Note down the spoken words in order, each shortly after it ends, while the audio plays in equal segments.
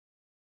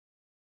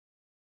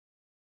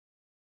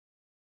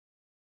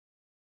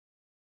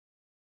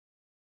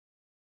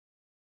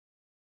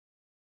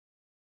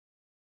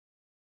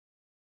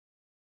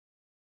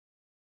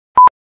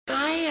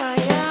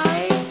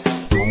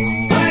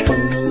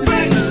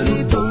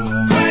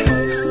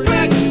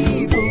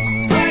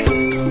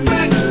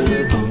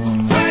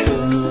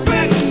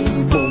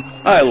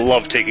I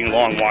love taking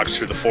long walks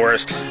through the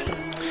forest.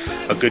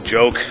 A good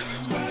joke.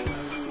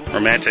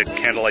 Romantic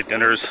candlelight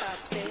dinners.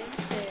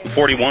 I'm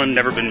 41,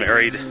 never been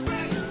married.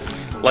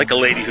 Like a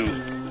lady who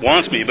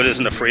wants me but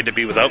isn't afraid to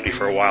be without me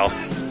for a while.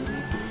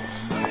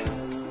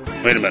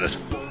 Wait a minute.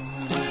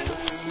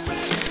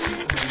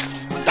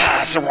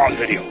 It's the wrong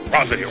video.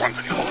 Wrong video. Hold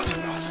on a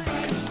second.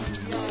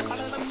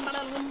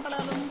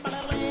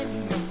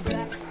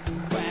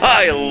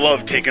 I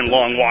love taking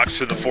long walks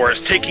through the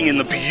forest, taking in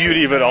the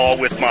beauty of it all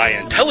with my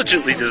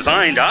intelligently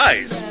designed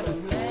eyes.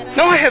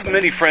 Now, I have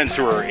many friends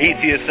who are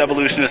atheists,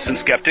 evolutionists, and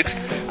skeptics.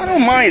 I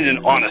don't mind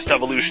an honest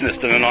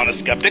evolutionist and an honest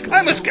skeptic.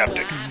 I'm a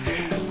skeptic.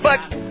 But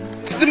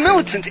it's the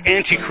militant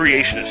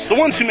anti-creationists, the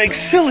ones who make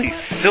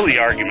silly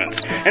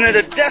arguments, and in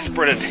a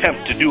desperate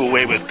attempt to do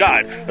away with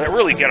God, that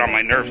really get on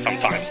my nerves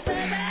sometimes.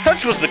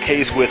 Such was the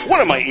case with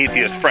one of my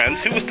atheist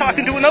friends who was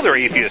talking to another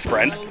atheist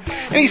friend,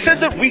 and he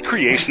said that we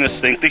creationists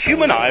think the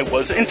human eye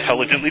was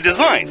intelligently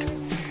designed.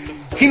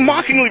 He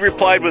mockingly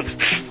replied with,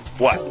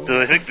 "What, do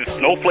they think the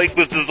snowflake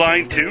was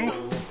designed too?"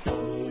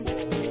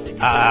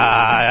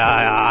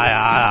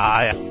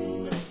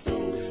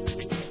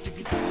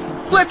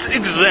 Let's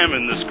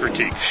examine this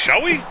critique,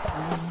 shall we?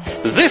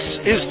 This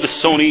is the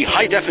Sony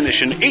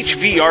high-definition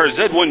HVR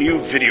Z1U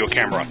video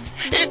camera.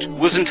 It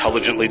was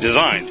intelligently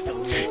designed.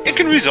 It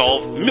can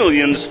resolve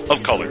millions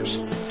of colors.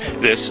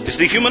 This is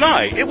the human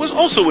eye. It was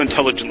also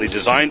intelligently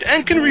designed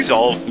and can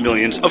resolve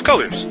millions of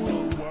colors.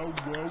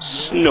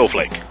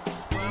 Snowflake.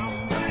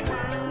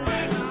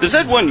 The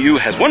Z1U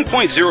has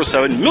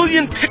 1.07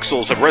 million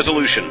pixels of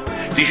resolution.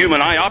 The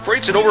human eye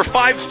operates at over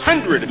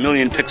 500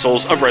 million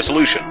pixels of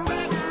resolution.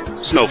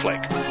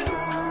 Snowflake.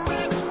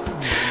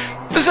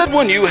 The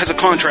Z1U has a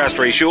contrast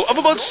ratio of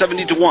about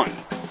 70 to 1.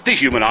 The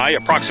human eye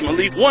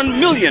approximately 1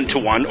 million to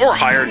 1 or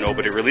higher,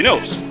 nobody really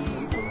knows.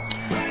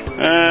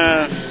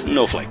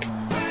 Snowflake.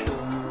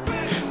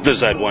 The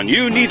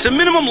Z1U needs a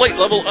minimum light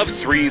level of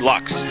 3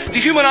 lux. The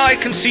human eye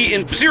can see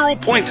in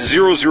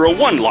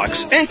 0.001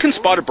 lux and can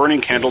spot a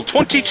burning candle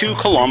 22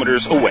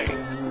 kilometers away.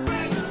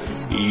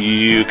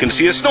 You can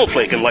see a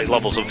snowflake in light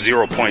levels of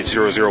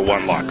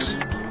 0.001 lux.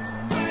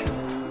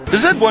 The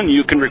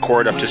Z1U can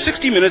record up to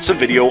 60 minutes of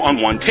video on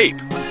one tape.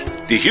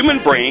 The human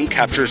brain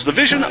captures the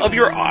vision of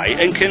your eye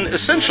and can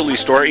essentially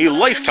store a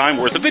lifetime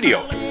worth of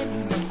video.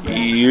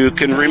 You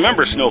can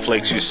remember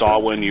snowflakes you saw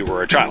when you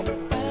were a child.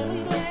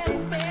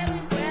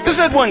 The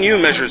Z1U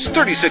measures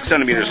 36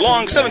 centimeters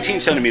long, 17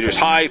 centimeters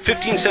high,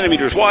 15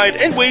 centimeters wide,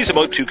 and weighs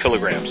about 2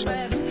 kilograms.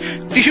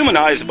 The human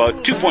eye is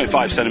about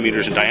 2.5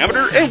 centimeters in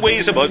diameter and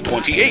weighs about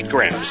 28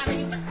 grams.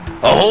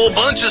 A whole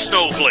bunch of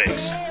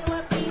snowflakes!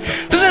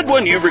 The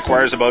Z1U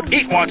requires about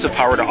 8 watts of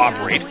power to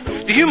operate.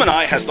 The human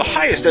eye has the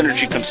highest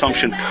energy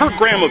consumption per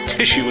gram of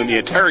tissue in the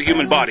entire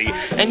human body,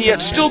 and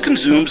yet still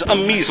consumes a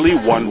measly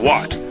 1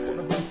 watt.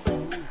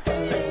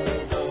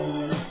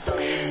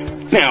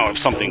 Now, if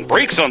something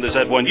breaks on the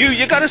Z1U,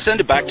 you gotta send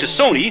it back to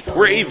Sony,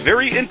 where a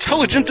very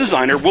intelligent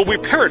designer will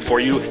repair it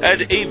for you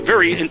at a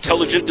very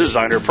intelligent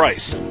designer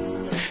price.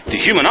 The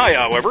human eye,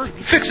 however,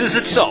 fixes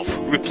itself,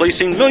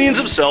 replacing millions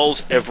of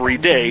cells every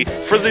day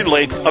for the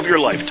length of your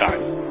lifetime.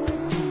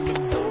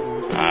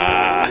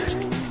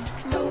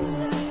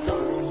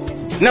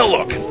 Now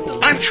look,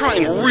 I'm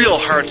trying real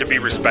hard to be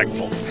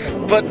respectful,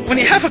 but when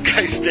you have a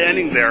guy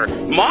standing there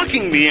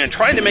mocking me and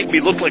trying to make me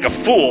look like a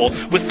fool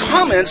with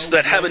comments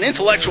that have an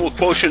intellectual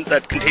quotient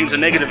that contains a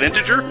negative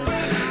integer,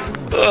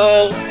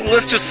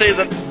 let's just say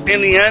that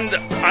in the end,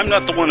 I'm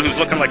not the one who's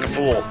looking like a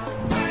fool.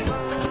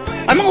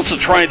 I'm also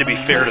trying to be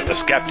fair to the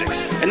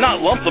skeptics and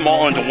not lump them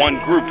all into one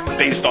group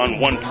based on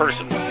one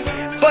person.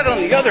 But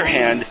on the other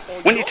hand,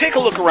 when you take a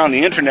look around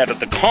the internet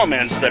at the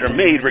comments that are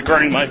made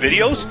regarding my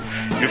videos,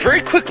 you very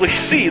quickly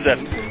see that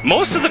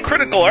most of the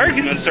critical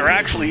arguments are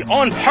actually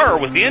on par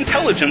with the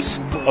intelligence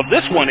of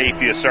this one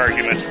atheist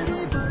argument.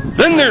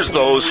 Then there's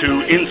those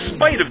who, in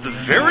spite of the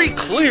very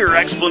clear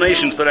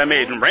explanations that I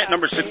made in rant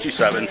number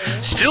 67,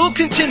 still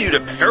continue to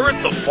parrot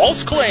the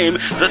false claim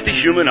that the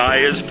human eye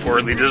is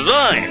poorly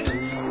designed.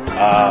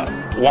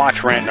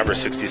 Watch rant number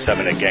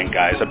 67 again,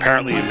 guys.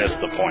 Apparently you missed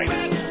the point.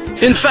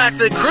 In fact,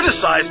 they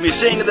criticized me,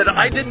 saying that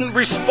I didn't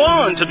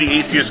respond to the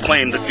atheist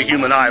claim that the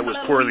human eye was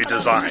poorly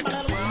designed.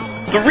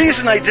 The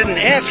reason I didn't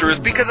answer is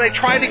because I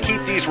try to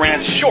keep these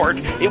rants short.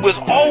 It was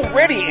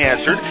already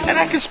answered, and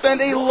I could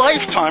spend a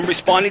lifetime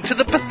responding to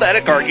the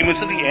pathetic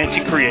arguments of the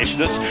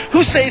anti-creationists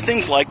who say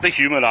things like the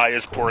human eye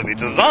is poorly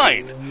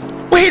designed.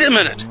 Wait a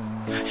minute!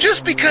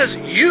 Just because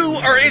you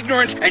are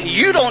ignorant and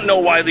you don't know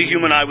why the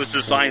human eye was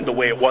designed the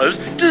way it was,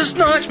 does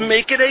not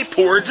make it a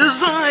poor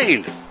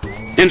design.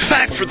 In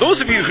fact, for those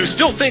of you who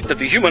still think that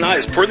the human eye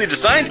is poorly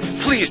designed,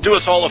 please do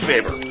us all a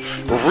favor.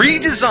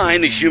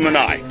 Redesign the human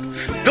eye.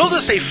 Build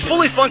us a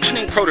fully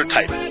functioning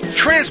prototype,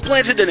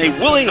 transplanted in a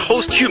willing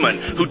host human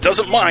who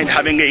doesn't mind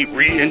having a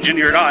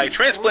re-engineered eye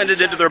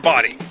transplanted into their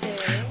body.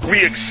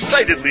 We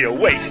excitedly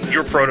await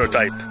your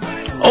prototype.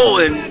 Oh,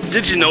 and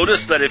did you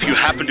notice that if you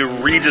happen to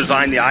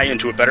redesign the eye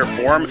into a better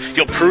form,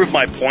 you'll prove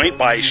my point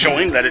by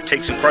showing that it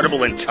takes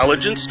incredible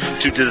intelligence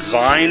to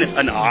design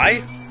an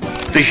eye?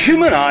 The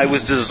human eye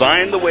was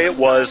designed the way it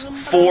was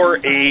for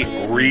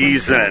a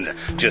reason.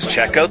 Just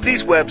check out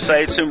these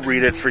websites and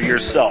read it for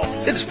yourself.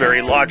 It's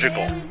very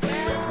logical.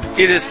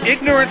 It is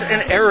ignorant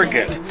and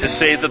arrogant to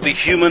say that the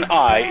human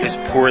eye is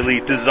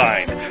poorly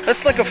designed.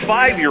 That's like a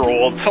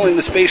 5-year-old telling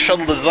the space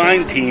shuttle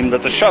design team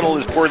that the shuttle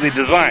is poorly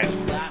designed.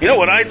 You know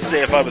what I'd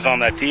say if I was on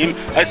that team?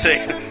 I'd say,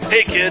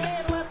 hey kid,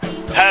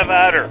 have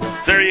at her.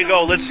 There you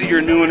go, let's see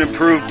your new and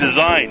improved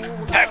design.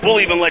 Heck, we'll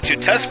even let you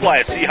test fly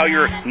it, see how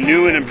your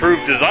new and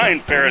improved design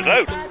fares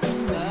out.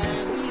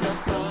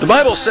 The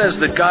Bible says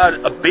that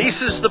God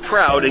abases the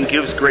proud and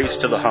gives grace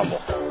to the humble.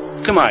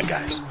 Come on,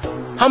 guys.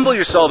 Humble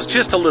yourselves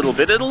just a little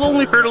bit. It'll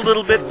only hurt a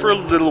little bit for a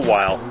little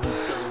while.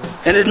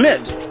 And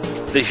admit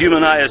the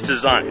human eye is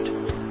designed.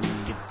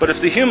 But if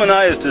the human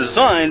eye is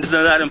designed,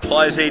 then that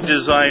implies a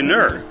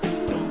designer.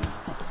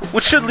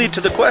 Which should lead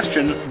to the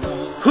question,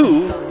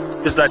 who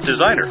is that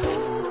designer?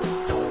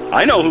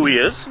 I know who he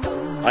is.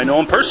 I know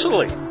him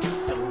personally.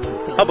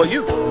 How about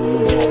you?